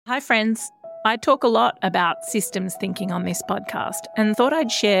Hi friends, I talk a lot about systems thinking on this podcast and thought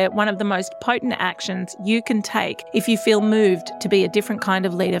I'd share one of the most potent actions you can take if you feel moved to be a different kind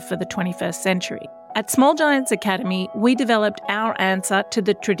of leader for the 21st century. At Small Giants Academy, we developed our answer to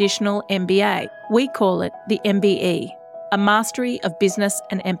the traditional MBA. We call it the MBE, a Mastery of Business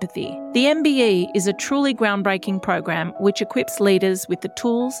and Empathy. The MBE is a truly groundbreaking program which equips leaders with the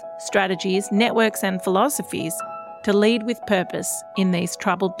tools, strategies, networks and philosophies to lead with purpose in these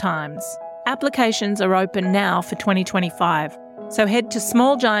troubled times. Applications are open now for 2025, so head to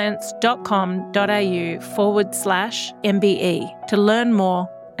smallgiants.com.au/MBE to learn more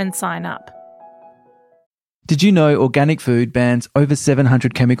and sign up. Did you know organic food bans over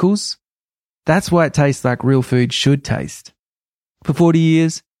 700 chemicals? That's why it tastes like real food should taste. For 40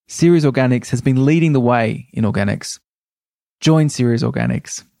 years, Ceres Organics has been leading the way in organics. Join Ceres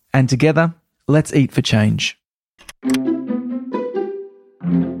Organics, and together, let's eat for change.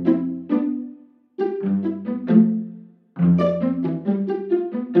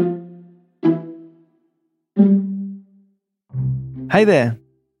 Hey there,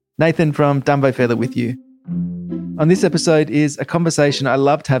 Nathan from Dumbo Feather with you. On this episode is a conversation I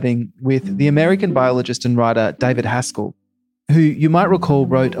loved having with the American biologist and writer David Haskell, who you might recall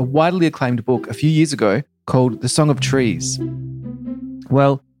wrote a widely acclaimed book a few years ago called The Song of Trees.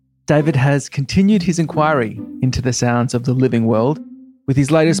 Well, David has continued his inquiry into the sounds of the living world with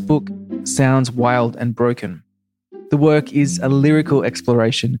his latest book, Sounds Wild and Broken. The work is a lyrical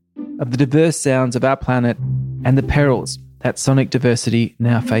exploration of the diverse sounds of our planet and the perils that sonic diversity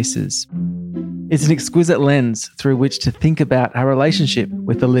now faces. It's an exquisite lens through which to think about our relationship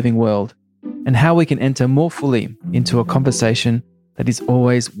with the living world and how we can enter more fully into a conversation that is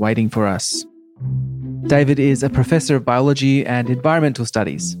always waiting for us. David is a professor of biology and environmental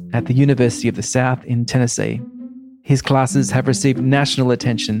studies at the University of the South in Tennessee. His classes have received national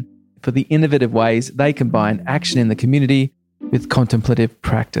attention for the innovative ways they combine action in the community with contemplative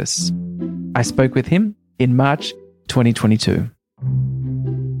practice. I spoke with him in March 2022.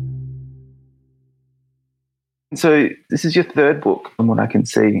 So this is your third book from what I can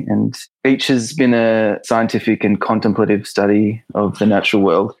see, and each has been a scientific and contemplative study of the natural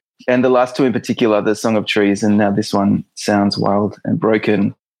world. And the last two in particular, The Song of Trees and now this one, Sounds Wild and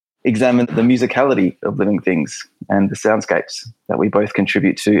Broken, examine the musicality of living things and the soundscapes that we both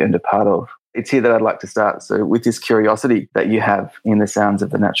contribute to and are part of. It's here that I'd like to start. So with this curiosity that you have in the sounds of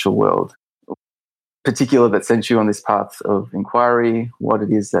the natural world, particular that sent you on this path of inquiry, what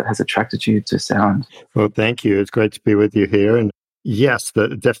it is that has attracted you to sound. Well, thank you. It's great to be with you here. And yes, there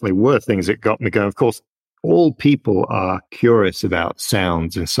definitely were things that got me going. Of course, all people are curious about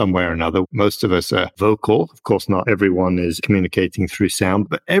sounds in some way or another. Most of us are vocal. Of course, not everyone is communicating through sound,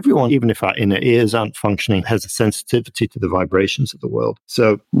 but everyone, even if our inner ears aren't functioning, has a sensitivity to the vibrations of the world.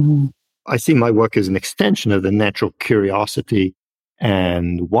 So I see my work as an extension of the natural curiosity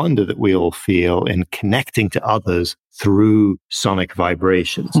and wonder that we all feel in connecting to others through sonic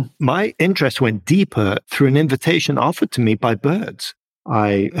vibrations. My interest went deeper through an invitation offered to me by birds.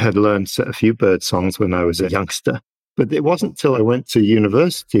 I had learned a few bird songs when I was a youngster, but it wasn't until I went to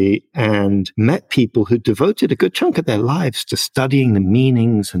university and met people who devoted a good chunk of their lives to studying the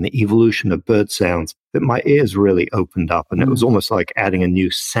meanings and the evolution of bird sounds that my ears really opened up. And it was almost like adding a new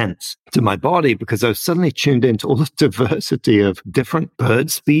sense to my body, because I was suddenly tuned into all the diversity of different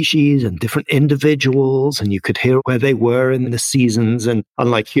bird species and different individuals. And you could hear where they were in the seasons. And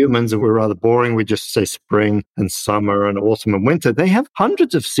unlike humans, and we're rather boring, we just say spring and summer and autumn and winter. They have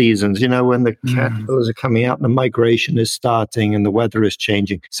hundreds of seasons, when the caterpillars are coming out and the migration is starting and the weather is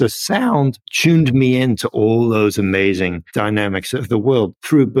changing. So sound tuned me into all those amazing dynamics of the world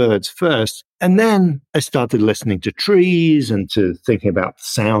through birds first. And then I started listening to trees and to thinking about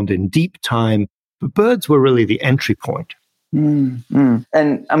sound in deep time. But birds were really the entry point. And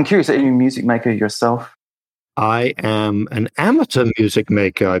I'm curious, are you a music maker yourself? I am an amateur music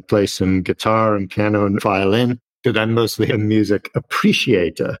maker. I play some guitar and piano and violin, but I'm mostly a music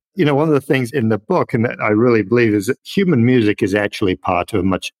appreciator. One of the things in the book, and that I really believe, is that human music is actually part of a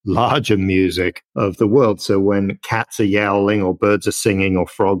much larger music of the world. So when cats are yowling or birds are singing or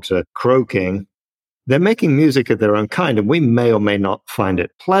frogs are croaking, they're making music of their own kind, and we may or may not find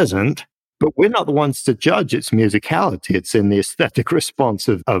it pleasant, but we're not the ones to judge its musicality. It's in the aesthetic response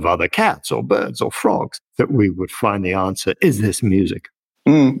of other cats or birds or frogs that we would find the answer, is this music?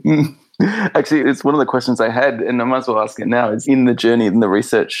 Actually, it's one of the questions I had, and I might as well ask it now. Is in the journey, in the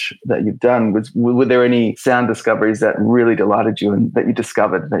research that you've done, were there any sound discoveries that really delighted you and that you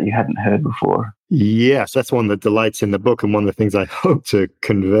discovered that you hadn't heard before? Yes, that's one of the delights in the book, and one of the things I hope to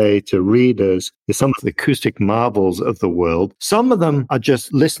convey to readers is some of the acoustic marvels of the world. Some of them are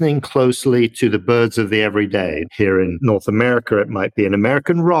just listening closely to the birds of the everyday. Here in North America, it might be an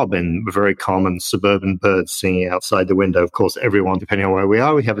American robin, a very common suburban bird singing outside the window. Of course, everyone, depending on where we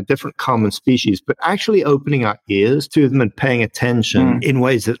are, we have a different common species, but actually opening our ears to them and paying attention in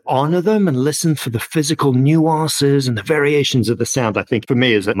ways that honor them and listen for the physical nuances and the variations of the sound, I think for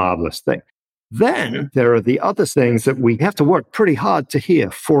me is a marvelous thing. Then there are the other things that we have to work pretty hard to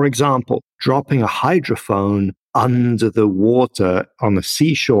hear. For example, dropping a hydrophone under the water on the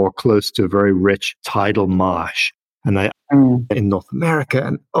seashore close to a very rich tidal marsh. And in North America,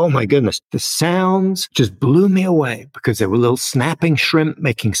 and oh my goodness, the sounds just blew me away because there were little snapping shrimp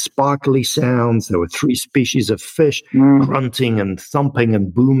making sparkly sounds. There were 3 species of fish grunting and thumping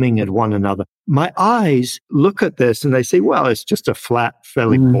and booming at one another. My eyes look at this and they say, well, it's just a flat,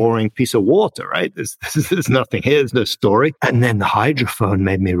 fairly boring piece of water, right? There's nothing here. There's no story. And then the hydrophone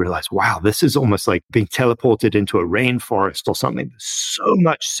made me realize, wow, this is almost like being teleported into a rainforest or something. There's so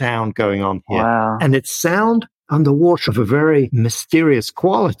much sound going on here. Wow. And it's sound underwater of a very mysterious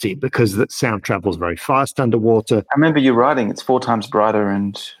quality because the sound travels very fast underwater. I remember you writing it's 4 times brighter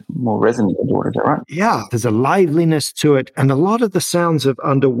and more resonant underwater, is that right? Yeah, there's a liveliness to it. And a lot of the sounds of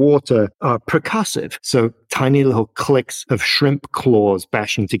underwater are percussive. So tiny little clicks of shrimp claws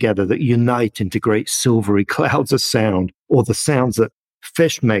bashing together that unite into great silvery clouds of sound, or the sounds that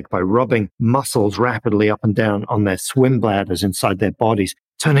fish make by rubbing muscles rapidly up and down on their swim bladders inside their bodies,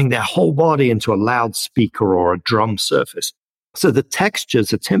 turning their whole body into a loudspeaker or a drum surface. So the textures,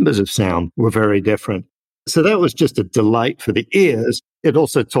 the timbres of sound were very different. So that was just a delight for the ears. It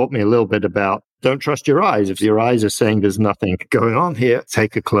also taught me a little bit about don't trust your eyes. If your eyes are saying there's nothing going on here,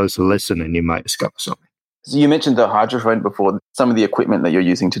 take a closer listen and you might discover something. So you mentioned the hydrophone before, some of the equipment that you're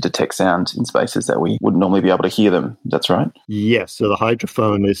using to detect sound in spaces that we wouldn't normally be able to hear them. That's right? Yes. So the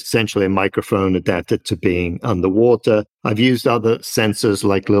hydrophone is essentially a microphone adapted to being underwater. I've used other sensors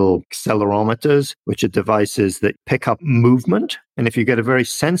like little accelerometers, which are devices that pick up movement. And if you get a very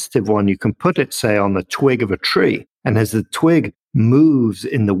sensitive one, you can put it, say, on the twig of a tree. And as the twig moves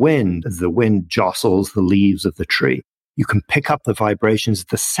in the wind, as the wind jostles the leaves of the tree, you can pick up the vibrations,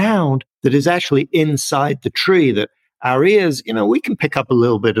 the sound that is actually inside the tree that our ears, we can pick up a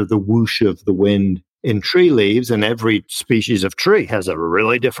little bit of the whoosh of the wind in tree leaves, and every species of tree has a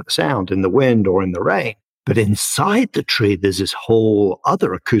really different sound in the wind or in the rain. But inside the tree, there's this whole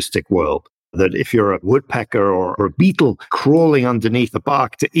other acoustic world that if you're a woodpecker or a beetle crawling underneath the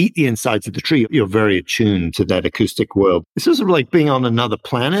bark to eat the insides of the tree, you're very attuned to that acoustic world. It's sort of like being on another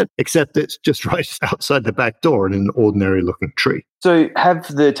planet, except it's just right outside the back door in an ordinary looking tree. So have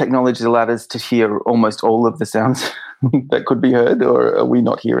the technologies allowed us to hear almost all of the sounds that could be heard, or are we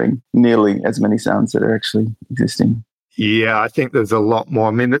not hearing nearly as many sounds that are actually existing? Yeah, I think there's a lot more.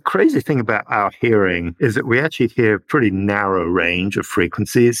 I mean, the crazy thing about our hearing is that we actually hear a pretty narrow range of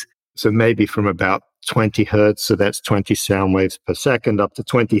frequencies. So maybe from about 20 hertz, so that's 20 sound waves per second, up to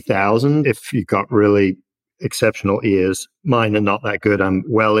 20,000 if you've got really exceptional ears. Mine are not that good. I'm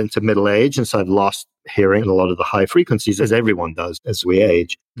well into middle age, and so I've lost hearing a lot of the high frequencies, as everyone does as we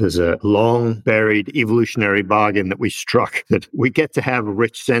age. There's a long-buried evolutionary bargain that we struck, that we get to have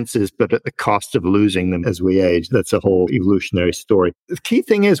rich senses, but at the cost of losing them as we age. That's a whole evolutionary story. The key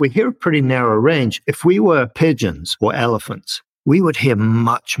thing is we hear a pretty narrow range. If we were pigeons or elephants, we would hear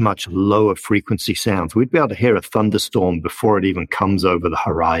much, much lower frequency sounds. We'd be able to hear a thunderstorm before it even comes over the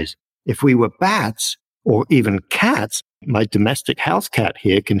horizon. If we were bats or even cats, my domestic house cat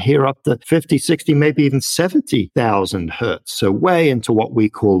here can hear up to 50, 60, maybe even 70,000 hertz. So way into what we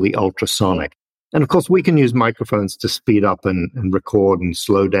call the ultrasonic. And of course, we can use microphones to speed up and record and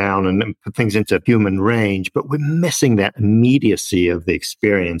slow down and put things into human range, but we're missing that immediacy of the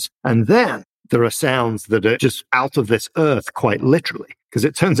experience. And then there are sounds that are just out of this earth, quite literally, because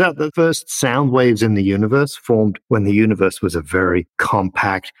it turns out the first sound waves in the universe formed when the universe was a very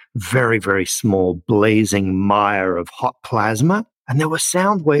compact, very, very small, blazing mire of hot plasma. And there were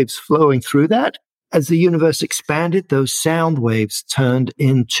sound waves flowing through that. As the universe expanded, those sound waves turned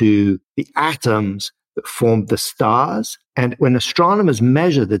into the atoms that formed the stars. And when astronomers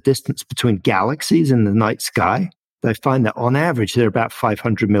measure the distance between galaxies in the night sky, they find that on average, they're about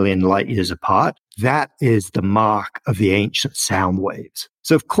 500 million light years apart. That is the mark of the ancient sound waves.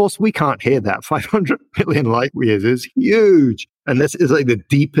 So, of course, we can't hear that. 500 million light years is huge. And this is like the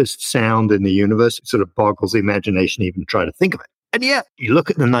deepest sound in the universe. It sort of boggles the imagination even trying to think of it. And yet, you look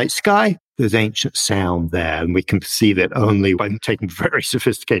at the night sky, there's ancient sound there, and we can perceive it only by taking very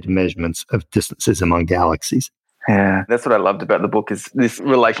sophisticated measurements of distances among galaxies. Yeah, that's what I loved about the book, is this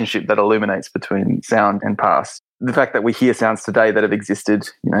relationship that illuminates between sound and past. The fact that we hear sounds today that have existed,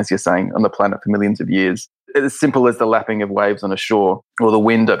 as you're saying, on the planet for millions of years. As simple as the lapping of waves on a shore or the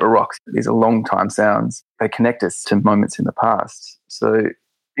wind over rocks. These are long-time sounds. They connect us to moments in the past. So,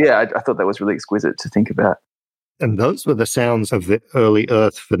 yeah, I thought that was really exquisite to think about. And those were the sounds of the early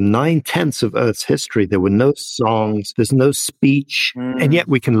Earth. For 9/10 of Earth's history, there were no songs, there's no speech. And yet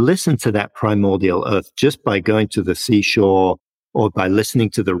we can listen to that primordial Earth just by going to the seashore or by listening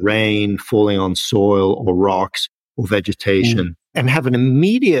to the rain falling on soil or rocks or vegetation and have an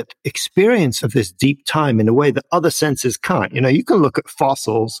immediate experience of this deep time in a way that other senses can't. You can look at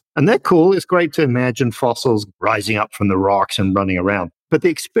fossils and they're cool. It's great to imagine fossils rising up from the rocks and running around. But the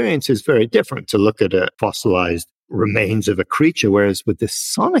experience is very different to look at a fossilized remains of a creature, whereas with this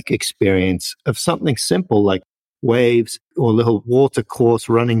sonic experience of something simple like waves or a little water course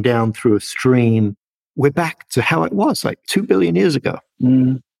running down through a stream, we're back to how it was like 2 billion years ago.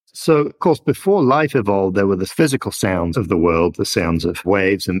 So, of course, before life evolved, there were the physical sounds of the world, the sounds of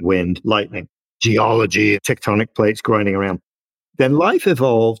waves and wind, lightning, geology, tectonic plates grinding around. Then life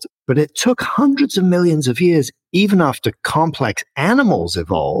evolved, but it took hundreds of millions of years, even after complex animals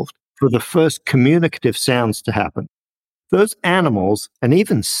evolved, for the first communicative sounds to happen. Those animals, and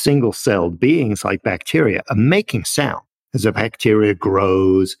even single-celled beings like bacteria, are making sound. As a bacteria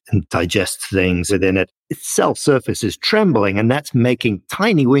grows and digests things within it, its cell surface is trembling, and that's making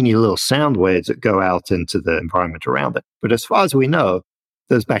tiny, weeny little sound waves that go out into the environment around it. But as far as we know,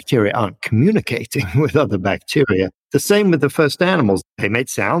 those bacteria aren't communicating with other bacteria. The same with the first animals. They made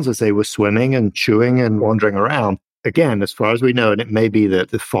sounds as they were swimming and chewing and wandering around. Again, as far as we know, and it may be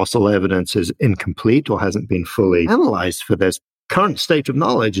that the fossil evidence is incomplete or hasn't been fully analyzed for this, current state of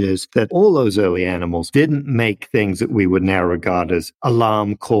knowledge is that all those early animals didn't make things that we would now regard as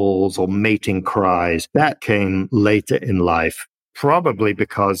alarm calls or mating cries. That came later in life, probably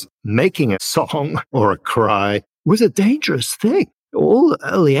because making a song or a cry was a dangerous thing. All the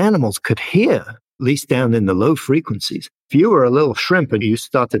early animals could hear, at least down in the low frequencies. If you were a little shrimp and you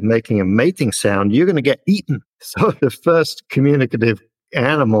started making a mating sound, you're going to get eaten. So the first communicative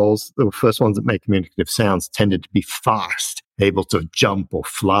animals, the first ones that make communicative sounds, tended to be fast, able to jump or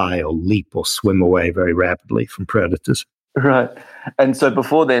fly or leap or swim away very rapidly from predators. Right. And so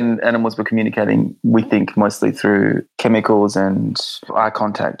before then, animals were communicating, we think, mostly through chemicals and eye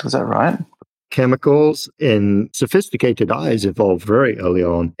contact. Was that right? Chemicals in sophisticated eyes evolved very early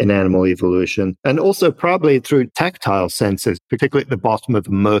on in animal evolution, and also probably through tactile senses, particularly at the bottom of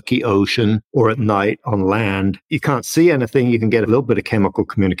a murky ocean or at night on land. You can't see anything. You can get a little bit of chemical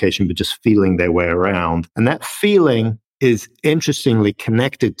communication, but just feeling their way around. And that feeling is interestingly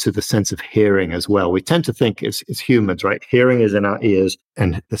connected to the sense of hearing as well. We tend to think as humans, right? Hearing is in our ears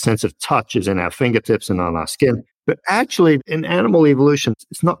and the sense of touch is in our fingertips and on our skin. But actually, in animal evolution,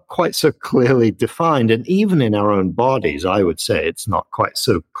 it's not quite so clearly defined. And even in our own bodies, I would say it's not quite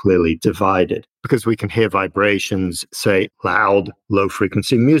so clearly divided, because we can hear vibrations, say loud,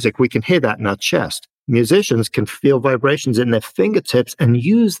 low-frequency music. We can hear that in our chest. Musicians can feel vibrations in their fingertips and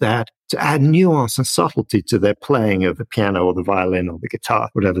use that to add nuance and subtlety to their playing of the piano or the violin or the guitar,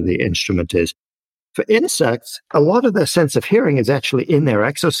 whatever the instrument is. For insects, a lot of their sense of hearing is actually in their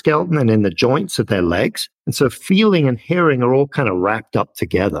exoskeleton and in the joints of their legs. And so feeling and hearing are all kind of wrapped up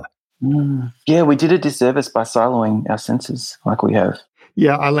together. Yeah, we did a disservice by siloing our senses like we have.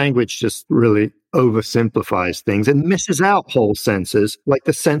 Yeah, our language just really oversimplifies things and misses out whole senses, like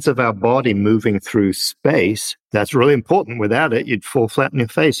the sense of our body moving through space. That's really important. Without it, you'd fall flat on your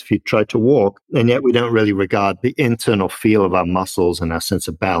face if you tried to walk. And yet we don't really regard the internal feel of our muscles and our sense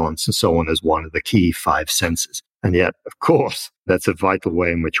of balance and so on as one of the key 5 senses. And yet, of course, that's a vital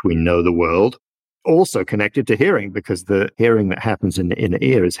way in which we know the world. Also connected to hearing, because the hearing that happens in the inner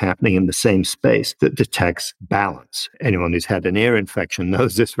ear is happening in the same space that detects balance. Anyone who's had an ear infection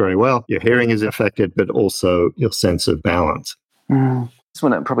knows this very well. Your hearing is affected, but also your sense of balance. I just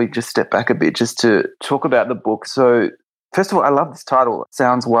want to probably just step back a bit just to talk about the book. So first of all, I love this title. It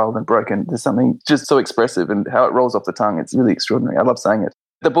sounds wild and broken. There's something just so expressive, and how it rolls off the tongue. It's really extraordinary. I love saying it.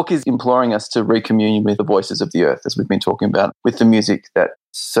 The book is imploring us to recommunion with the voices of the earth, as we've been talking about, with the music that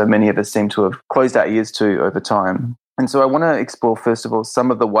so many of us seem to have closed our ears to over time. And so I want to explore, first of all,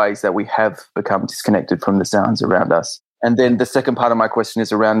 some of the ways that we have become disconnected from the sounds around us. And then the second part of my question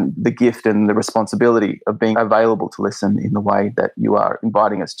is around the gift and the responsibility of being available to listen in the way that you are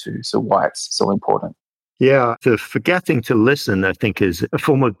inviting us to. So why it's so important. Yeah, the forgetting to listen, I think, is a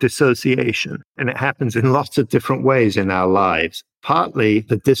form of dissociation, and it happens in lots of different ways in our lives. Partly,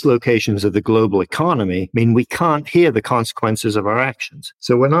 the dislocations of the global economy mean we can't hear the consequences of our actions.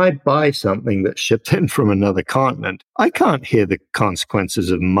 So when I buy something that's shipped in from another continent, I can't hear the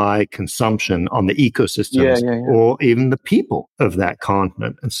consequences of my consumption on the ecosystems or even the people of that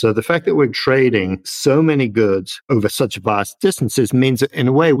continent. And so the fact that we're trading so many goods over such vast distances means that in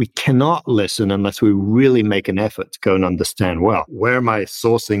a way we cannot listen unless we really make an effort to go and understand, well, where am I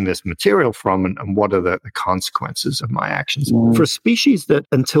sourcing this material from and what are the consequences of my actions? For a species that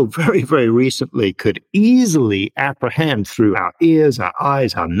until very, very recently could easily apprehend through our ears, our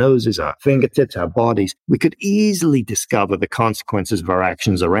eyes, our noses, our fingertips, our bodies, we could easily discover the consequences of our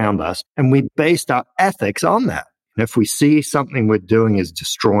actions around us. And we based our ethics on that. And if we see something we're doing is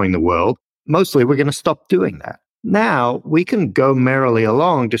destroying the world, mostly we're going to stop doing that. Now we can go merrily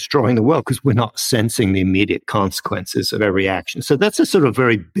along destroying the world because we're not sensing the immediate consequences of every action. So that's a sort of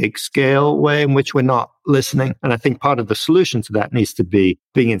very big scale way in which we're not listening. And I think part of the solution to that needs to be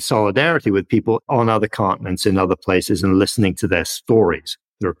being in solidarity with people on other continents, in other places, and listening to their stories.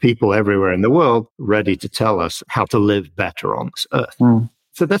 There are people everywhere in the world ready to tell us how to live better on this earth.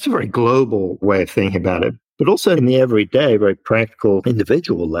 So that's a very global way of thinking about it. But also in the everyday, very practical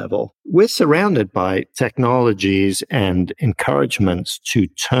individual level, we're surrounded by technologies and encouragements to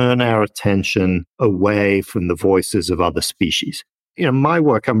turn our attention away from the voices of other species. My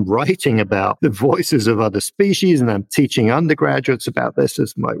work, I'm writing about the voices of other species, and I'm teaching undergraduates about this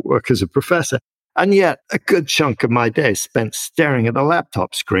as my work as a professor. And yet, a good chunk of my day is spent staring at a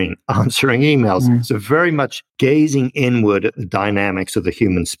laptop screen, answering emails. So very much gazing inward at the dynamics of the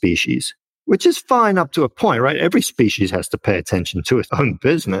human species, which is fine up to a point, right? Every species has to pay attention to its own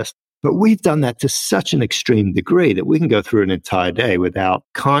business. But we've done that to such an extreme degree that we can go through an entire day without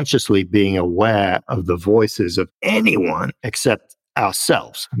consciously being aware of the voices of anyone except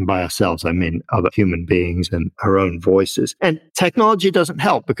ourselves. And by ourselves, I mean other human beings and our own voices. And technology doesn't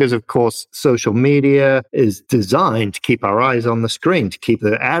help because, of course, social media is designed to keep our eyes on the screen, to keep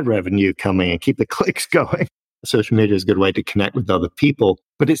the ad revenue coming and keep the clicks going. Social media is a good way to connect with other people,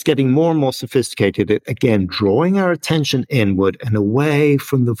 but it's getting more and more sophisticated at, again, drawing our attention inward and away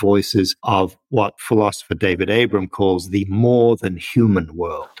from the voices of what philosopher David Abram calls the more than human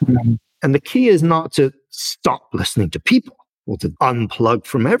world. And the key is not to stop listening to people or to unplug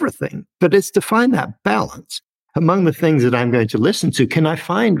from everything, but it's to find that balance. Among the things that I'm going to listen to, can I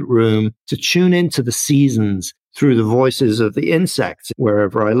find room to tune into the seasons through the voices of the insects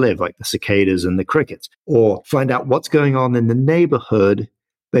wherever I live, like the cicadas and the crickets, or find out what's going on in the neighborhood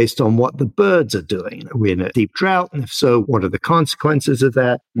based on what the birds are doing? Are we in a deep drought? And if so, what are the consequences of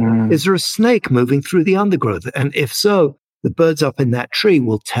that? Is there a snake moving through the undergrowth? And if so, the birds up in that tree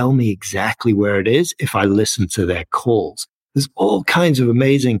will tell me exactly where it is if I listen to their calls. There's all kinds of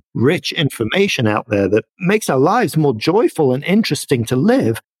amazing, rich information out there that makes our lives more joyful and interesting to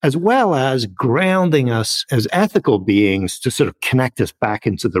live, as well as grounding us as ethical beings to sort of connect us back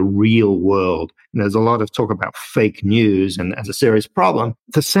into the real world. And there's a lot of talk about fake news, and as a serious problem,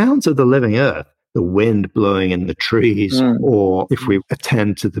 the sounds of the living earth, the wind blowing in the trees, or if we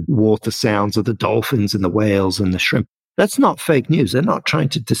attend to the water sounds of the dolphins and the whales and the shrimp, that's not fake news. They're not trying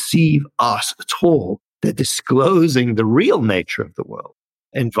to deceive us at all. They're disclosing the real nature of the world,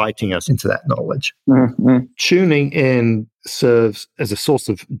 inviting us into that knowledge. Tuning in serves as a source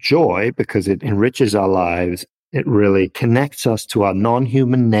of joy because it enriches our lives. It really connects us to our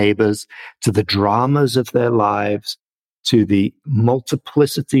non-human neighbors, to the dramas of their lives, to the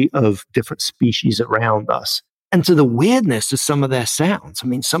multiplicity of different species around us, and to the weirdness of some of their sounds. I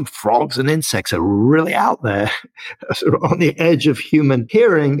mean, some frogs and insects are really out there, sort of on the edge of human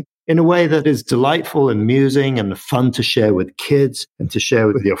hearing, in a way that is delightful and amusing and fun to share with kids and to share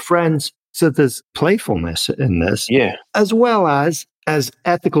with your friends. So there's playfulness in this, as well as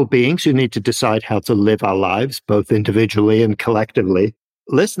ethical beings who need to decide how to live our lives, both individually and collectively.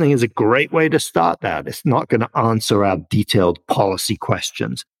 Listening is a great way to start that. It's not going to answer our detailed policy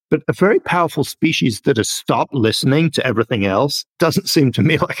questions. But a very powerful species that has stopped listening to everything else doesn't seem to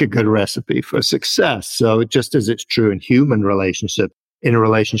me like a good recipe for success. So just as it's true in human relationships, in a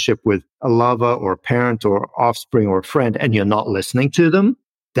relationship with a lover or a parent or offspring or a friend, and you're not listening to them,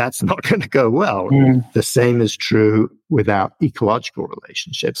 that's not going to go well. The same is true with our ecological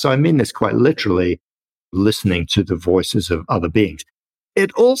relationships. So I mean this quite literally, listening to the voices of other beings.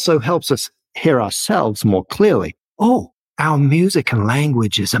 It also helps us hear ourselves more clearly. Oh, our music and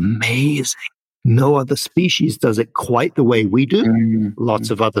language is amazing. No other species does it quite the way we do. Lots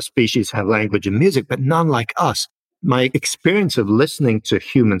of other species have language and music, but none like us. my experience of listening to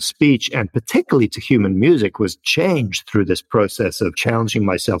human speech and particularly to human music was changed through this process of challenging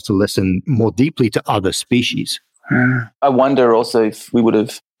myself to listen more deeply to other species. I wonder also if we would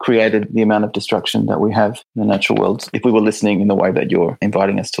have created the amount of destruction that we have in the natural world if we were listening in the way that you're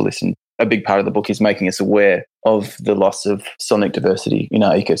inviting us to listen. A big part of the book is making us aware of the loss of sonic diversity in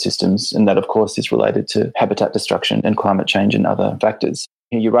our ecosystems. And that, of course, is related to habitat destruction and climate change and other factors.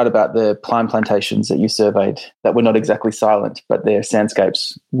 You write about the pine plantations that you surveyed that were not exactly silent, but their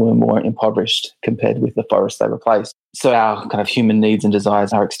soundscapes were more impoverished compared with the forests they replaced. So our kind of human needs and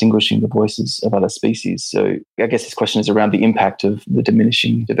desires are extinguishing the voices of other species. So I guess this question is around the impact of the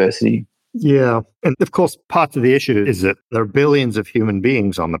diminishing diversity. Yeah. And of course, part of the issue is that there are billions of human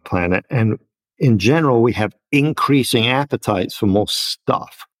beings on the planet. And in general, we have increasing appetites for more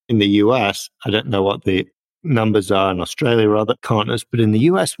stuff. In the US, I don't know what the numbers are in Australia or other continents, but in the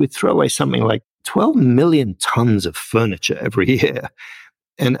US, we throw away something like 12 million tons of furniture every year.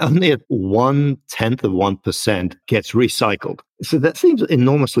 And only 0.1% gets recycled. So that seems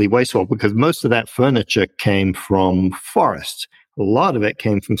enormously wasteful because most of that furniture came from forests. A lot of it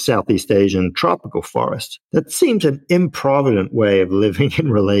came from Southeast Asian tropical forests. That seems an improvident way of living in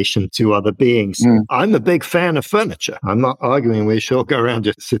relation to other beings. I'm a big fan of furniture. I'm not arguing we should go around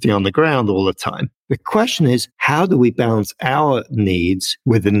just sitting on the ground all the time. The question is, how do we balance our needs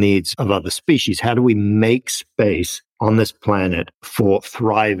with the needs of other species? How do we make space on this planet for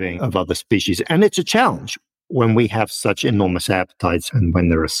thriving of other species? And it's a challenge when we have such enormous appetites and when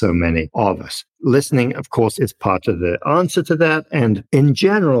there are so many of us. Listening, of course, is part of the answer to that. And in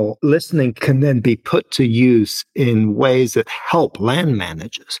general, listening can then be put to use in ways that help land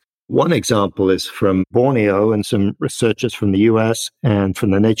managers. One example is from Borneo and some researchers from the US and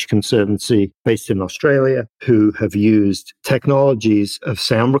from the Nature Conservancy based in Australia who have used technologies of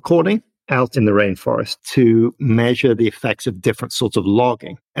sound recording out in the rainforest to measure the effects of different sorts of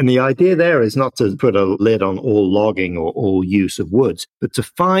logging. And the idea there is not to put a lid on all logging or all use of woods, but to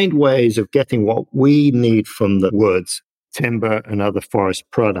find ways of getting what we need from the woods, timber and other forest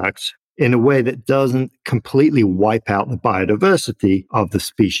products, in a way that doesn't completely wipe out the biodiversity of the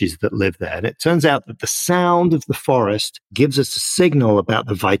species that live there. And it turns out that the sound of the forest gives us a signal about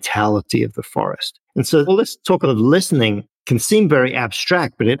the vitality of the forest. And so this talk of listening can seem very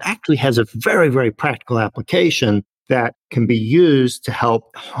abstract, but it actually has a very, very practical application that can be used to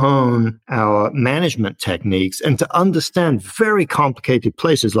help hone our management techniques and to understand very complicated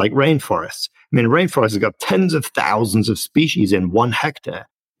places like rainforests. I mean, rainforests have got tens of thousands of species in 1 hectare.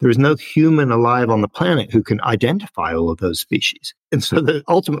 There is no human alive on the planet who can identify all of those species. And so that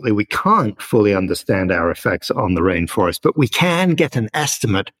ultimately we can't fully understand our effects on the rainforest, but we can get an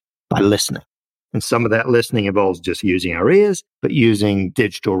estimate by listening. And some of that listening involves just using our ears, but using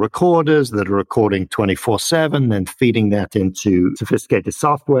digital recorders that are recording 24/7, then feeding that into sophisticated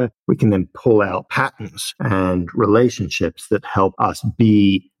software. We can then pull out patterns and relationships that help us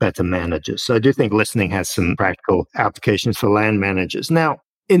be better managers. So I do think listening has some practical applications for land managers. Now,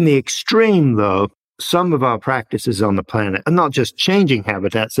 in the extreme, though, some of our practices on the planet are not just changing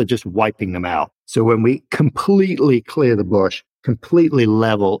habitats, they're just wiping them out. So when we completely clear the bush, completely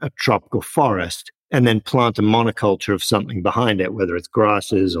level a tropical forest, and then plant a monoculture of something behind it, whether it's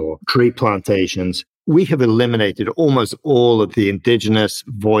grasses or tree plantations, we have eliminated almost all of the indigenous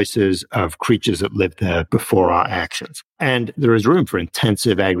voices of creatures that lived there before our actions. And there is room for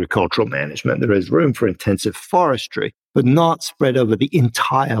intensive agricultural management. There is room for intensive forestry, but not spread over the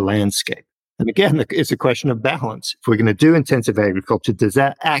entire landscape. And again, it's a question of balance. If we're going to do intensive agriculture, does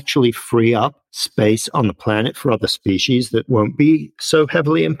that actually free up space on the planet for other species that won't be so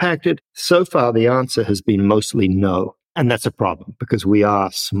heavily impacted? So far, the answer has been mostly no. And that's a problem because we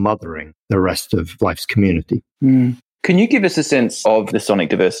are smothering the rest of life's community. Can you give us a sense of the sonic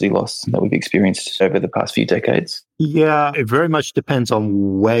diversity loss that we've experienced over the past few decades? Yeah, it very much depends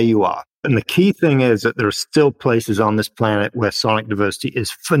on where you are. And the key thing is that there are still places on this planet where sonic diversity is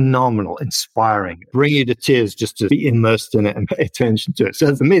phenomenal, inspiring, bring you to tears just to be immersed in it and pay attention to it.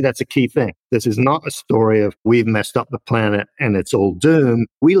 So for me, that's a key thing. This is not a story of we've messed up the planet and it's all doom.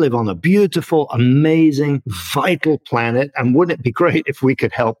 We live on a beautiful, amazing, vital planet. And wouldn't it be great if we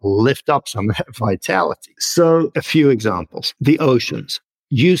could help lift up some of that vitality? So a few examples. The oceans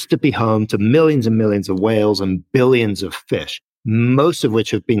used to be home to millions and millions of whales and billions of fish, most of which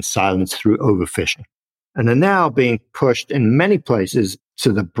have been silenced through overfishing, and are now being pushed in many places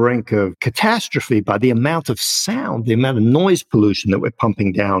to the brink of catastrophe by the amount of sound, the amount of noise pollution that we're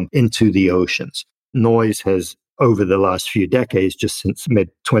pumping down into the oceans. Noise has, over the last few decades, just since the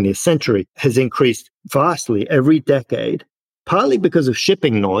mid-20th century, has increased vastly every decade, partly because of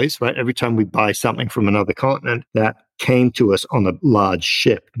shipping noise, right? Every time we buy something from another continent, that came to us on a large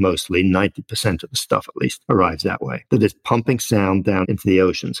ship, mostly 90% of the stuff at least arrives that way, that is pumping sound down into the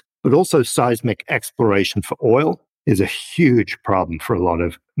oceans. But also seismic exploration for oil is a huge problem for a lot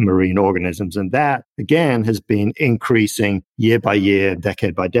of marine organisms. And that, again, has been increasing year by year,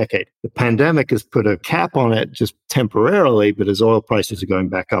 decade by decade. The pandemic has put a cap on it just temporarily, but as oil prices are going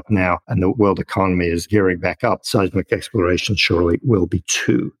back up now and the world economy is gearing back up, seismic exploration surely will be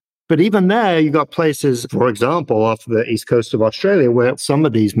too. But even there, you got places, for example, off the east coast of Australia, where some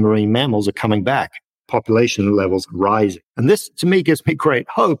of these marine mammals are coming back. Population levels rising. And this, to me, gives me great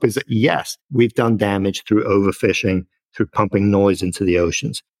hope is that, yes, we've done damage through overfishing, through pumping noise into the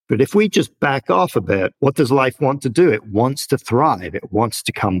oceans. But if we just back off a bit, what does life want to do? It wants to thrive. It wants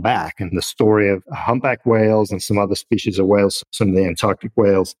to come back. And the story of humpback whales and some other species of whales, some of the Antarctic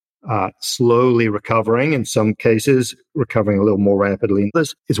whales, slowly recovering, in some cases recovering a little more rapidly.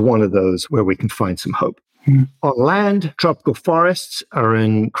 This is one of those where we can find some hope. On land, tropical forests are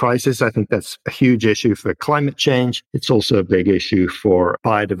in crisis. I think that's a huge issue for climate change. It's also a big issue for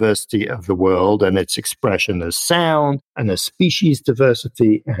biodiversity of the world and its expression as sound and as species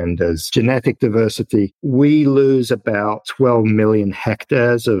diversity and as genetic diversity. We lose about 12 million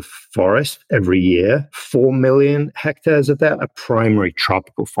hectares of forest every year. 4 million hectares of that are primary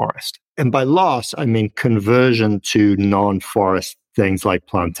tropical forest. And by loss, I mean conversion to non-forest things like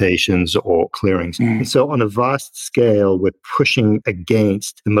plantations or clearings. And so on a vast scale, we're pushing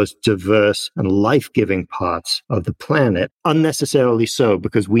against the most diverse and life-giving parts of the planet, unnecessarily so,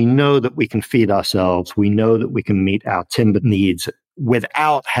 because we know that we can feed ourselves. We know that we can meet our timber needs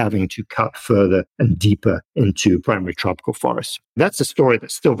without having to cut further and deeper into primary tropical forests. That's a story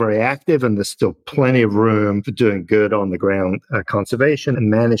that's still very active, and there's still plenty of room for doing good on the ground conservation and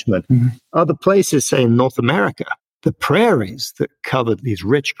management. Other places, say in North America, the prairies that covered these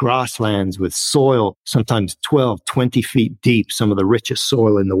rich grasslands with soil, sometimes 12, 20 feet deep, some of the richest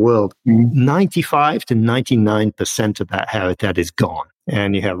soil in the world, 95 to 99% of that habitat is gone.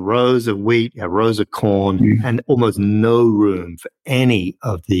 And you have rows of wheat, you have rows of corn, and almost no room for any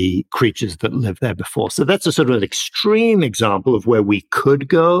of the creatures that lived there before. So that's a sort of an extreme example of where we could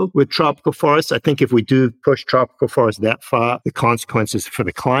go with tropical forests. I think if we do push tropical forests that far, the consequences for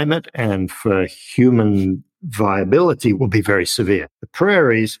the climate and for human viability will be very severe. The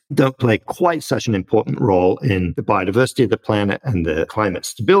prairies don't play quite such an important role in the biodiversity of the planet and the climate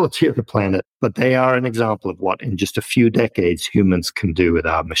stability of the planet, but they are an example of what in just a few decades humans can do with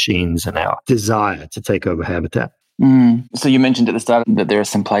our machines and our desire to take over habitat. So you mentioned at the start that there are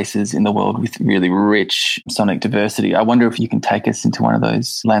some places in the world with really rich sonic diversity. I wonder if you can take us into one of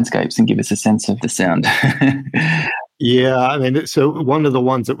those landscapes and give us a sense of the sound. Yeah, I mean, so one of the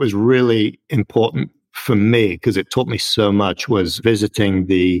ones that was really important for me, because it taught me so much, was visiting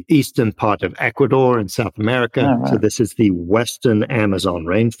the eastern part of Ecuador in South America. Oh, right. So this is the western Amazon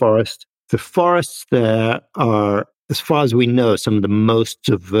rainforest. The forests there are, as far as we know, some of the most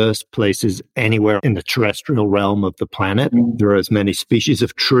diverse places anywhere in the terrestrial realm of the planet. There are as many species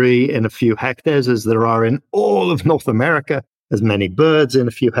of tree in a few hectares as there are in all of North America, as many birds in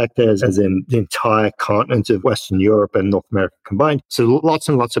a few hectares as in the entire continent of Western Europe and North America combined. So lots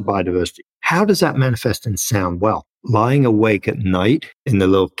and lots of biodiversity. How does that manifest in sound? Well, lying awake at night in the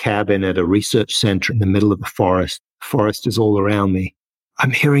little cabin at a research center in the middle of the forest is all around me.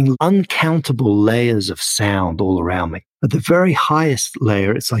 I'm hearing uncountable layers of sound all around me. At the very highest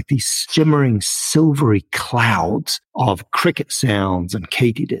layer, it's like these shimmering, silvery clouds of cricket sounds and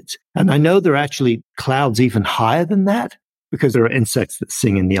katydids. And I know there are actually clouds even higher than that, because there are insects that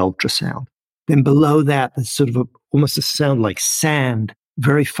sing in the ultrasound. Then below that, there's sort of almost a sound like sand,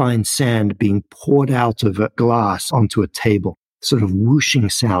 very fine sand being poured out of a glass onto a table, sort of whooshing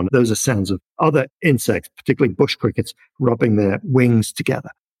sound. Those are sounds of other insects, particularly bush crickets, rubbing their wings together.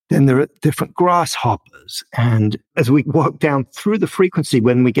 Then there are different grasshoppers. And as we walk down through the frequency,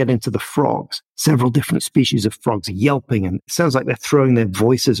 when we get into the frogs, several different species of frogs yelping, and it sounds like they're throwing their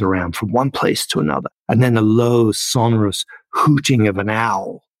voices around from one place to another. And then a low, sonorous hooting of an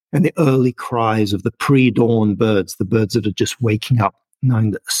owl, and the early cries of the pre-dawn birds, the birds that are just waking up,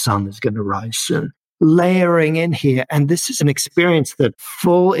 knowing that the sun is going to rise soon, layering in here. And this is an experience that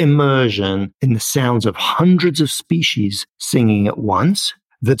full immersion in the sounds of hundreds of species singing at once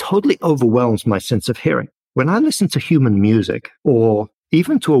that totally overwhelms my sense of hearing. When I listen to human music, or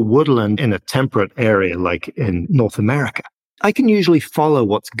even to a woodland in a temperate area like in North America, I can usually follow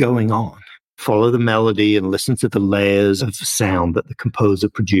what's going on, follow the melody and listen to the layers of sound that the composer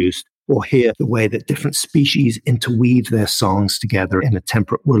produced, or hear the way that different species interweave their songs together in a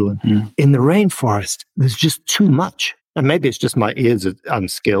temperate woodland. In the rainforest, there's just too much. And maybe it's just my ears are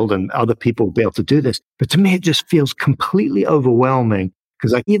unskilled and other people will be able to do this. But to me, it just feels completely overwhelming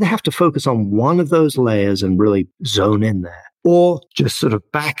because I either have to focus on one of those layers and really zone in there, or just sort of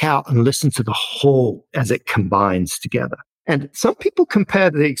back out and listen to the whole as it combines together. And some people compare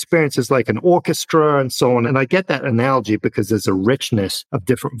the experiences like an orchestra and so on. And I get that analogy because there's a richness of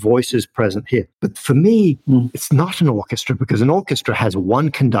different voices present here. But for me, it's not an orchestra because an orchestra has one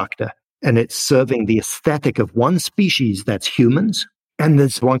conductor and it's serving the aesthetic of one species, that's humans. And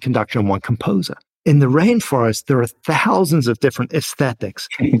there's one conductor and one composer. In the rainforest, there are thousands of different aesthetics,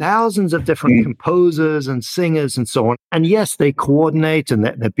 thousands of different composers and singers and so on. And yes, they coordinate and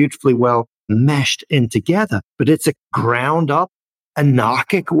they're beautifully well meshed in together, but it's a ground up,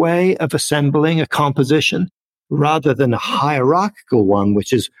 anarchic way of assembling a composition rather than a hierarchical one,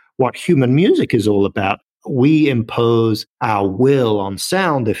 which is what human music is all about. We impose our will on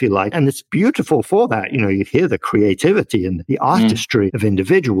sound, if you like, and it's beautiful for that. You hear the creativity and the artistry of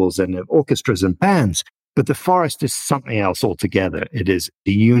individuals and of orchestras and bands, but the forest is something else altogether. It is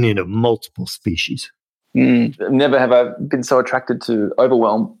the union of multiple species. Never have I been so attracted to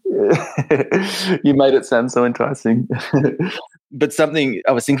overwhelm. You made it sound so enticing. But something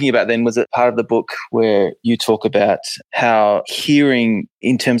I was thinking about then was a part of the book where you talk about how hearing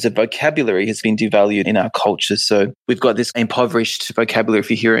in terms of vocabulary has been devalued in our culture. So we've got this impoverished vocabulary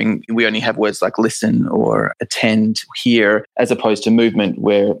for hearing. We only have words like listen or attend, hear, as opposed to movement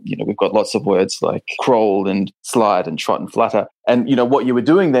where, we've got lots of words like crawl and slide and trot and flutter. And, what you were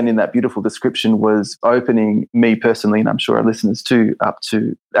doing then in that beautiful description was opening me personally, and I'm sure our listeners too, up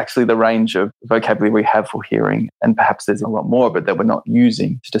to actually the range of vocabulary we have for hearing. And perhaps there's a lot more, but that we're not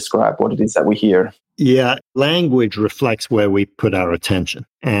using to describe what it is that we hear. Yeah, language reflects where we put our attention.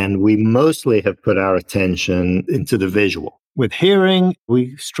 And we mostly have put our attention into the visual. With hearing,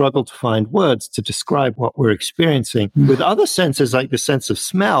 we struggle to find words to describe what we're experiencing. With other senses, like the sense of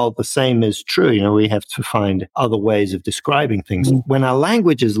smell, the same is true. We have to find other ways of describing things. When our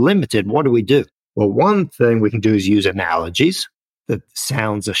language is limited, what do? Well, one thing we can do is use analogies. That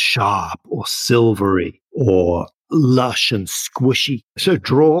sounds are sharp or silvery or lush and squishy. So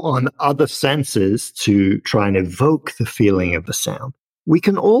draw on other senses to try and evoke the feeling of the sound. We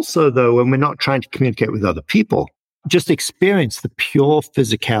can also, though, when we're not trying to communicate with other people, just experience the pure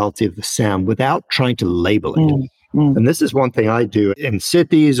physicality of the sound without trying to label it. And this is one thing I do in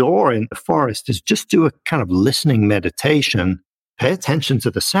cities or in the forest is just do a kind of listening meditation, pay attention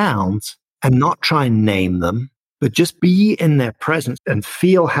to the sounds and not try and name them, but just be in their presence and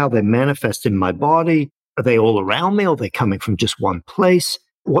feel how they manifest in my body. Are they all around me? Or are they coming from just one place?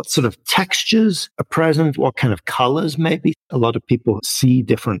 What sort of textures are present? What kind of colors maybe? A lot of people see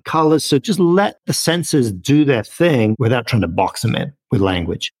different colors. So just let the senses do their thing without trying to box them in with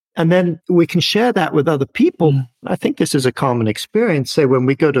language. And then we can share that with other people. I think this is a common experience. Say when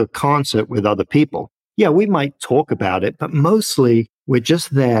we go to a concert with other people, yeah, we might talk about it, but mostly we're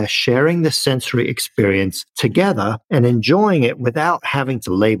just there sharing the sensory experience together and enjoying it without having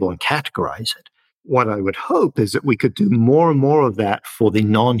to label and categorize it. What I would hope is that we could do more and more of that for the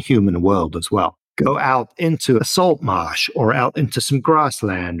non-human world as well. Go out into a salt marsh or out into some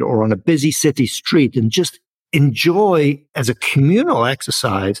grassland or on a busy city street and just enjoy as a communal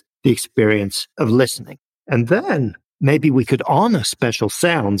exercise the experience of listening. And then maybe we could honor special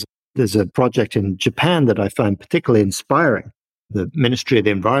sounds. There's a project in Japan that I find particularly inspiring. The Ministry of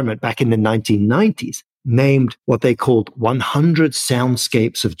the Environment back in the 1990s named what they called 100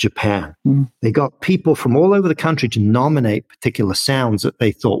 Soundscapes of Japan. They got people from all over the country to nominate particular sounds that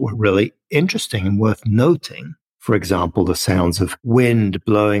they thought were really interesting and worth noting. For example, the sounds of wind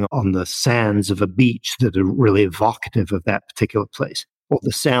blowing on the sands of a beach that are really evocative of that particular place, or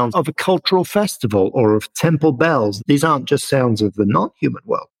the sounds of a cultural festival or of temple bells. These aren't just sounds of the non-human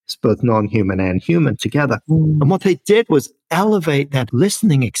world. It's both non-human and human together. And what they did was elevate that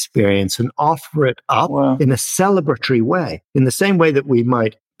listening experience and offer it up in a celebratory way, in the same way that we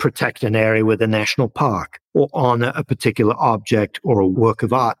might protect an area with a national park or honor a particular object or a work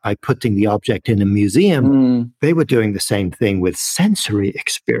of art by putting the object in a museum. They were doing the same thing with sensory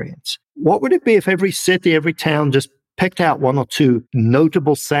experience. What would it be if every city, every town just picked out one or two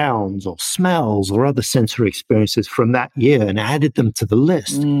notable sounds or smells or other sensory experiences from that year and added them to the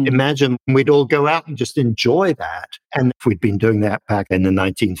list? Imagine we'd all go out and just enjoy that. And if we'd been doing that back in the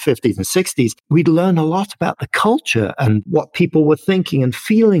 1950s and 60s, we'd learn a lot about the culture and what people were thinking and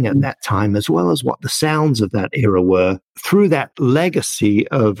feeling at that time, as well as what the sounds of that era were through that legacy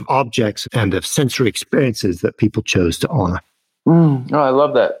of objects and of sensory experiences that people chose to honor. Oh, I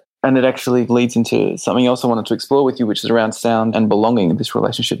love that. And it actually leads into something else I wanted to explore with you, which is around sound and belonging, this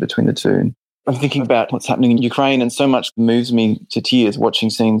relationship between the two. I'm thinking about what's happening in Ukraine, and so much moves me to tears watching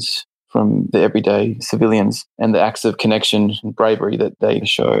scenes from the everyday civilians and the acts of connection and bravery that they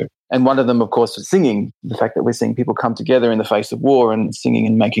show. And one of them, of course, is singing. The fact that we're seeing people come together in the face of war and singing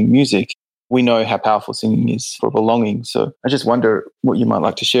and making music. We know how powerful singing is for belonging. So I just wonder what you might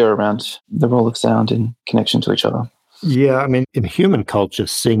like to share around the role of sound in connection to each other. Yeah, I mean, in human culture,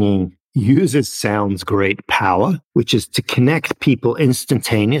 singing uses sound's great power, which is to connect people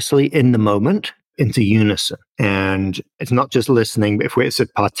instantaneously in the moment into unison. And it's not just listening, but if it's a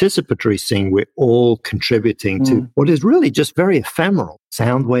participatory sing, we're all contributing to what is really just very ephemeral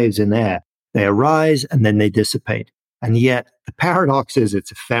sound waves in air. They arise and then they dissipate. And yet the paradox is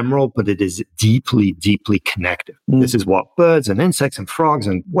it's ephemeral, but it is deeply, deeply connected. This is what birds and insects and frogs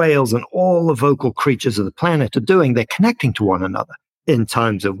and whales and all the vocal creatures of the planet are doing. They're connecting to one another in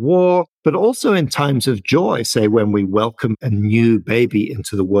times of war, but also in times of joy, say when we welcome a new baby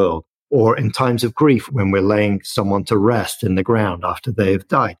into the world, or in times of grief when we're laying someone to rest in the ground after they have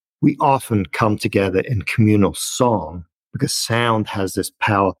died. We often come together in communal song because sound has this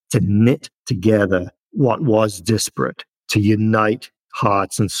power to knit together what was disparate, to unite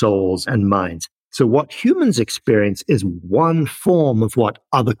hearts and souls and minds. So what humans experience is one form of what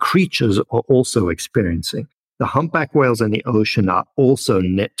other creatures are also experiencing. The humpback whales in the ocean are also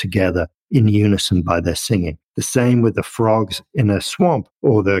knit together in unison by their singing. The same with the frogs in a swamp,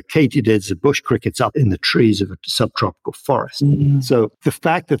 or the katydids, the bush crickets up in the trees of a subtropical forest. So the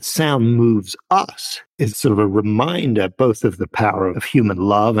fact that sound moves us is sort of a reminder both of the power of human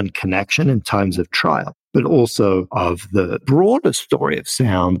love and connection in times of trial, but also of the broader story of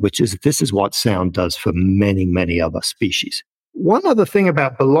sound, which is this is what sound does for many, many other species. One other thing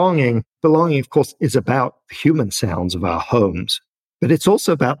about belonging, of course, is about human sounds of our homes, but it's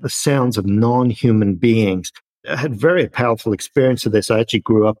also about the sounds of non-human beings. I had very powerful experience of this. I actually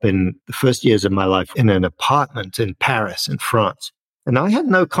grew up in the first years of my life in an apartment in Paris, in France. And I had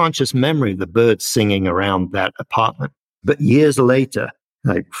no conscious memory of the birds singing around that apartment. But years later,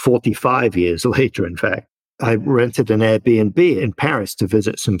 like 45 years later, in fact, I rented an Airbnb in Paris to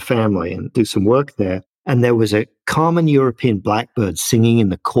visit some family and do some work there. And there was a common European blackbird singing in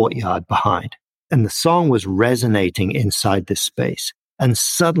the courtyard behind. And the song was resonating inside this space. And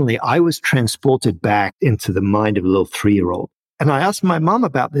suddenly I was transported back into the mind of a little 3-year-old. And I asked my mom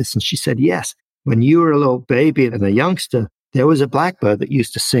about this, and she said, yes, when you were a little baby and a youngster, there was a blackbird that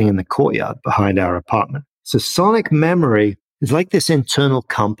used to sing in the courtyard behind our apartment. So sonic memory is like this internal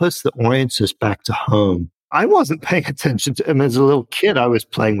compass that orients us back to home. I wasn't paying attention to him as a little kid. I was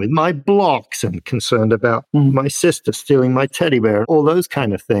playing with my blocks and concerned about my sister stealing my teddy bear, all those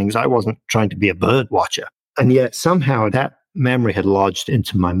kind of things. I wasn't trying to be a bird watcher. And yet somehow that memory had lodged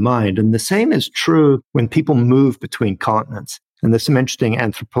into my mind. And the same is true when people move between continents. And there's some interesting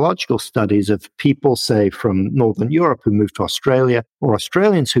anthropological studies of people, say, from Northern Europe who moved to Australia, or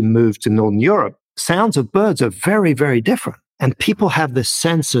Australians who moved to Northern Europe. Sounds of birds are very, very different. And people have this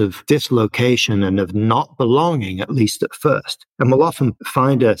sense of dislocation and of not belonging, at least at first. And will often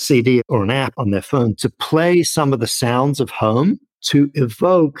find a CD or an app on their phone to play some of the sounds of home to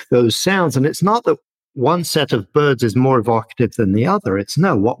evoke those sounds. And it's not that one set of birds is more evocative than the other. It's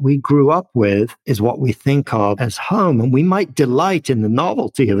no, what we grew up with is what we think of as home. And we might delight in the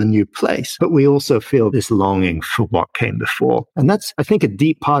novelty of a new place, but we also feel this longing for what came before. And that's, I think, a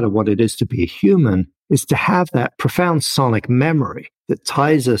deep part of what it is to be a human, is to have that profound sonic memory that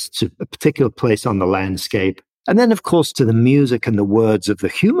ties us to a particular place on the landscape. And then, of course, to the music and the words of the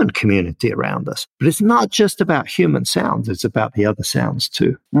human community around us. But it's not just about human sounds, it's about the other sounds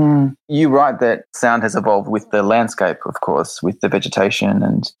too. You write that sound has evolved with the landscape, of course, with the vegetation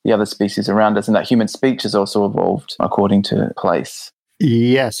and the other species around us, and that human speech has also evolved according to place.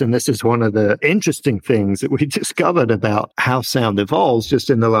 Yes, and this is one of the interesting things that we discovered about how sound evolves just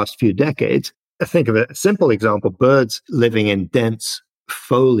in the last few decades. I think of a simple example. Birds living in dense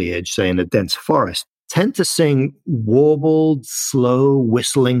foliage, say in a dense forest, tend to sing warbled, slow,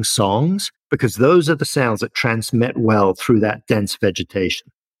 whistling songs because those are the sounds that transmit well through that dense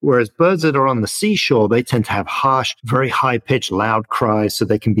vegetation. Whereas birds that are on the seashore, they tend to have harsh, very high-pitched, loud cries so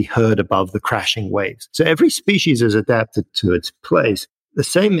they can be heard above the crashing waves. So every species is adapted to its place. The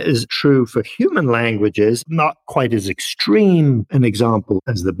same is true for human languages, not quite as extreme an example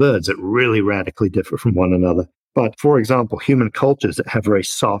as the birds that really radically differ from one another. But for example, human cultures that have very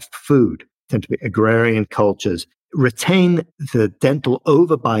soft food, tend to be agrarian cultures, retain the dental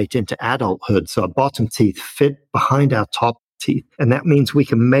overbite into adulthood. So our bottom teeth fit behind our top teeth. And that means we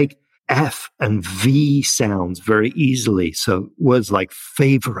can make F and V sounds very easily. So words like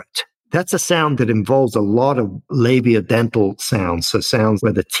favorite That's a sound that involves a lot of labiodental sounds, so sounds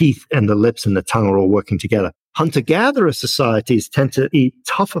where the teeth and the lips and the tongue are all working together. Hunter-gatherer societies tend to eat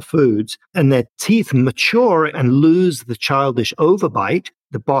tougher foods, and their teeth mature and lose the childish overbite.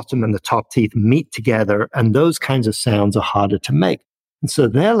 The bottom and the top teeth meet together, and those kinds of sounds are harder to make. And so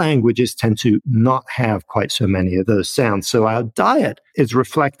their languages tend to not have quite so many of those sounds. So our diet is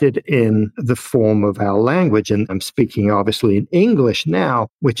reflected in the form of our language. And I'm speaking obviously in English now,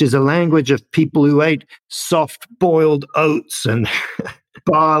 which is a language of people who ate soft boiled oats and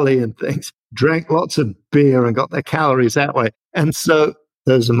barley and things, drank lots of beer and got their calories that way. And so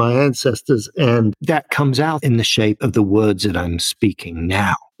those are my ancestors. And that comes out in the shape of the words that I'm speaking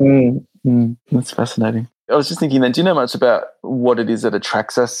now. That's fascinating. I was just thinking then, do you know much about what it is that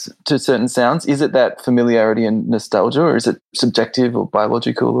attracts us to certain sounds? Is it that familiarity and nostalgia, or is it subjective or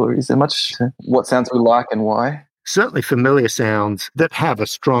biological, or is there much what sounds we like and why? Certainly familiar sounds that have a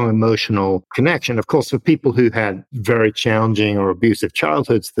strong emotional connection. Of course, for people who had very challenging or abusive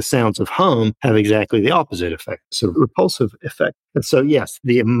childhoods, the sounds of home have exactly the opposite effect, sort of repulsive effect. And so, yes,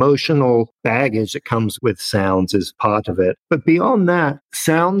 the emotional baggage that comes with sounds is part of it. But beyond that,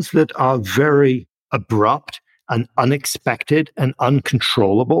 sounds that are very abrupt and unexpected and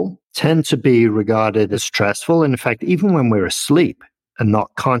uncontrollable tend to be regarded as stressful. And in fact, even when we're asleep and not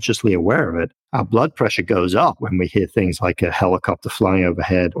consciously aware of it, our blood pressure goes up when we hear things like a helicopter flying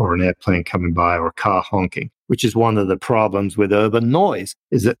overhead or an airplane coming by or a car honking, which is one of the problems with urban noise,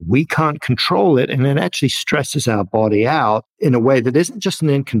 is that we can't control it, and it actually stresses our body out in a way that isn't just an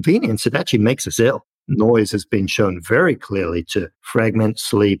inconvenience, it actually makes us ill. Noise has been shown very clearly to fragment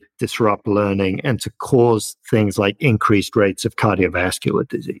sleep, disrupt learning, and to cause things like increased rates of cardiovascular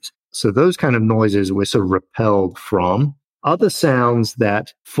disease. So those kind of noises we're sort of repelled from. Other sounds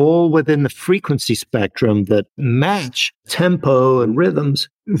that fall within the frequency spectrum that match tempo and rhythms,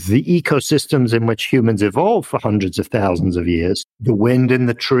 the ecosystems in which humans evolved for hundreds of thousands of years, the wind in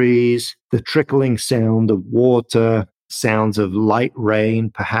the trees, the trickling sound of water, sounds of light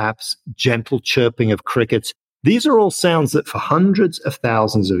rain, perhaps, gentle chirping of crickets. These are all sounds that for hundreds of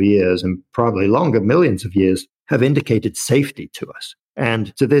thousands of years, and probably longer, millions of years, have indicated safety to us.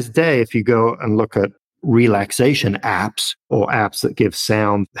 And to this day, if you go and look at relaxation apps or apps that give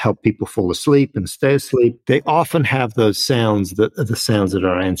sound, help people fall asleep and stay asleep, they often have those sounds that are the sounds that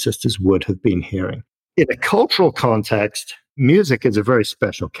our ancestors would have been hearing. In a cultural context, music is a very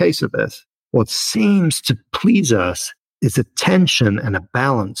special case of this. What seems to please us is a tension and a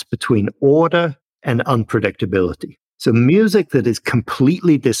balance between order and unpredictability. So music that is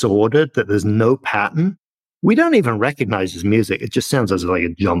completely disordered, that there's no pattern, we don't even recognize as music. It just sounds as like a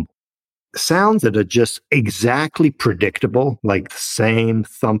jumble. Sounds that are just exactly predictable, like the same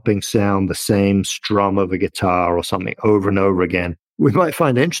thumping sound, the same strum of a guitar or something over and over again, we might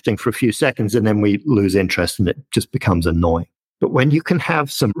find interesting for a few seconds and then we lose interest and it just becomes annoying. But when you can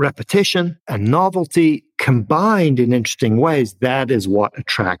have some repetition and novelty combined in interesting ways, that is what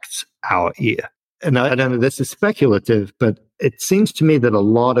attracts our ear. And I don't know, this is speculative, but it seems to me that a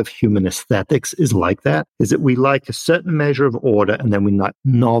lot of human aesthetics is like that, is that we like a certain measure of order and then we like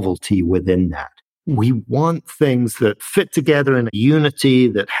novelty within that. We want things that fit together in a unity,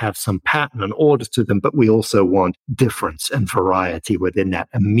 that have some pattern and order to them, but we also want difference and variety within that.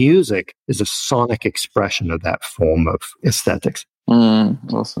 And music is a sonic expression of that form of aesthetics.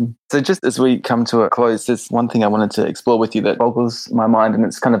 Awesome. So just as we come to a close, there's one thing I wanted to explore with you that boggles my mind, and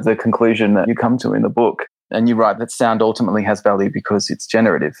it's kind of the conclusion that you come to in the book. And you write that sound ultimately has value because it's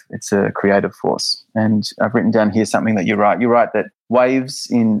generative. It's a creative force. And I've written down here something that you write. You write that waves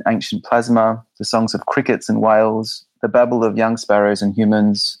in ancient plasma, the songs of crickets and whales, the babble of young sparrows and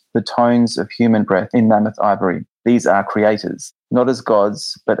humans, the tones of human breath in mammoth ivory, these are creators, not as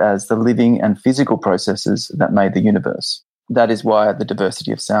gods, but as the living and physical processes that made the universe. That is why the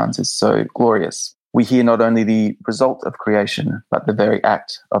diversity of sounds is so glorious. We hear not only the result of creation, but the very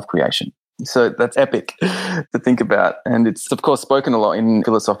act of creation. So that's epic to think about. And it's, of course, spoken a lot in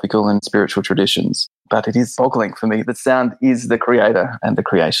philosophical and spiritual traditions. But it is boggling for me that sound is the creator and the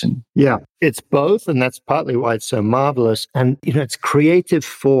creation. Yeah, it's both. And that's partly why it's so marvelous. And, its creative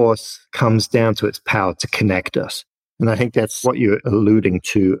force comes down to its power to connect us. And I think that's what you were alluding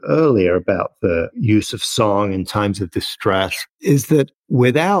to earlier about the use of song in times of distress, is that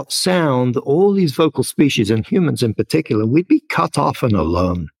without sound, all these vocal species, and humans in particular, we'd be cut off and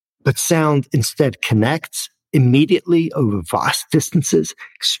alone. But sound instead connects immediately over vast distances,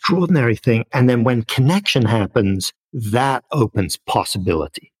 extraordinary thing. And then when connection happens, that opens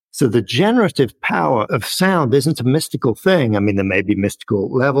possibility. So the generative power of sound isn't a mystical thing. I mean, there may be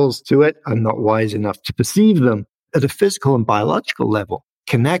mystical levels to it. I'm not wise enough to perceive them. At a physical and biological level,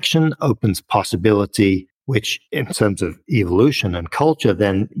 connection opens possibility, which in terms of evolution and culture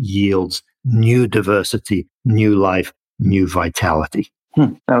then yields new diversity, new life, new vitality.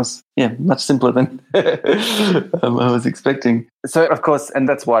 That was, much simpler than I was expecting. So, of course, and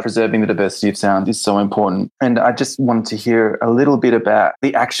that's why preserving the diversity of sound is so important. And I just wanted to hear a little bit about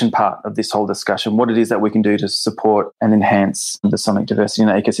the action part of this whole discussion, what it is that we can do to support and enhance the sonic diversity in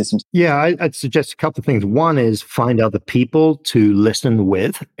our ecosystems. Yeah, I'd suggest a couple of things. One is find other people to listen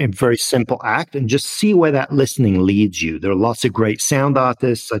with, a very simple act, and just see where that listening leads you. There are lots of great sound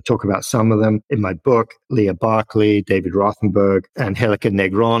artists. I talk about some of them in my book, Leah Barclay, David Rothenberg, and Helika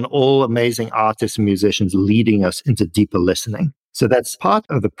Negron, all amazing artists and musicians leading us into deeper listening. So that's part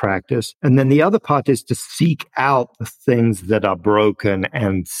of the practice. And then the other part is to seek out the things that are broken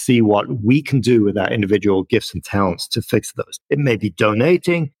and see what we can do with our individual gifts and talents to fix those. It may be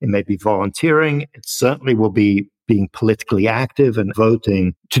donating, it may be volunteering, it certainly will be being politically active and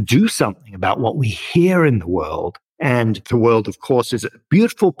voting to do something about what we hear in the world. And the world, of course, is a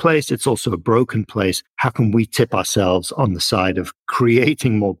beautiful place. It's also a broken place. How can we tip ourselves on the side of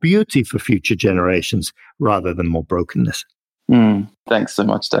creating more beauty for future generations rather than more brokenness? Thanks so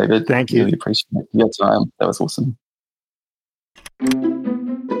much, David. Thank you. Really appreciate your time. That was awesome.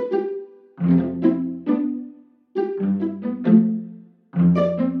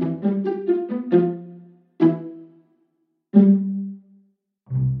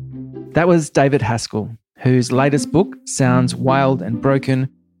 That was David Haskell, whose latest book, Sounds Wild and Broken,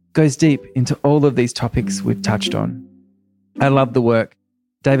 goes deep into all of these topics we've touched on. I love the work.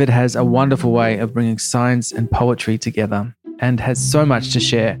 David has a wonderful way of bringing science and poetry together and has so much to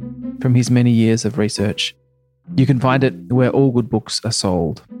share from his many years of research. You can find it where all good books are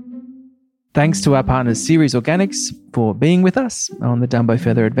sold. Thanks to our partners Series Organics for being with us on the Dumbo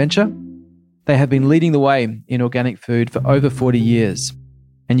Feather adventure. They have been leading the way in organic food for over 40 years,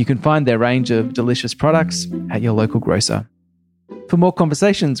 and you can find their range of delicious products at your local grocer. For more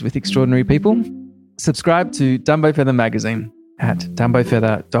conversations with extraordinary people, subscribe to Dumbo Feather magazine at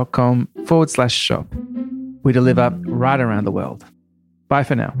dumbofeather.com/shop. We deliver right around the world. Bye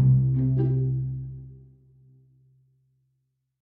for now.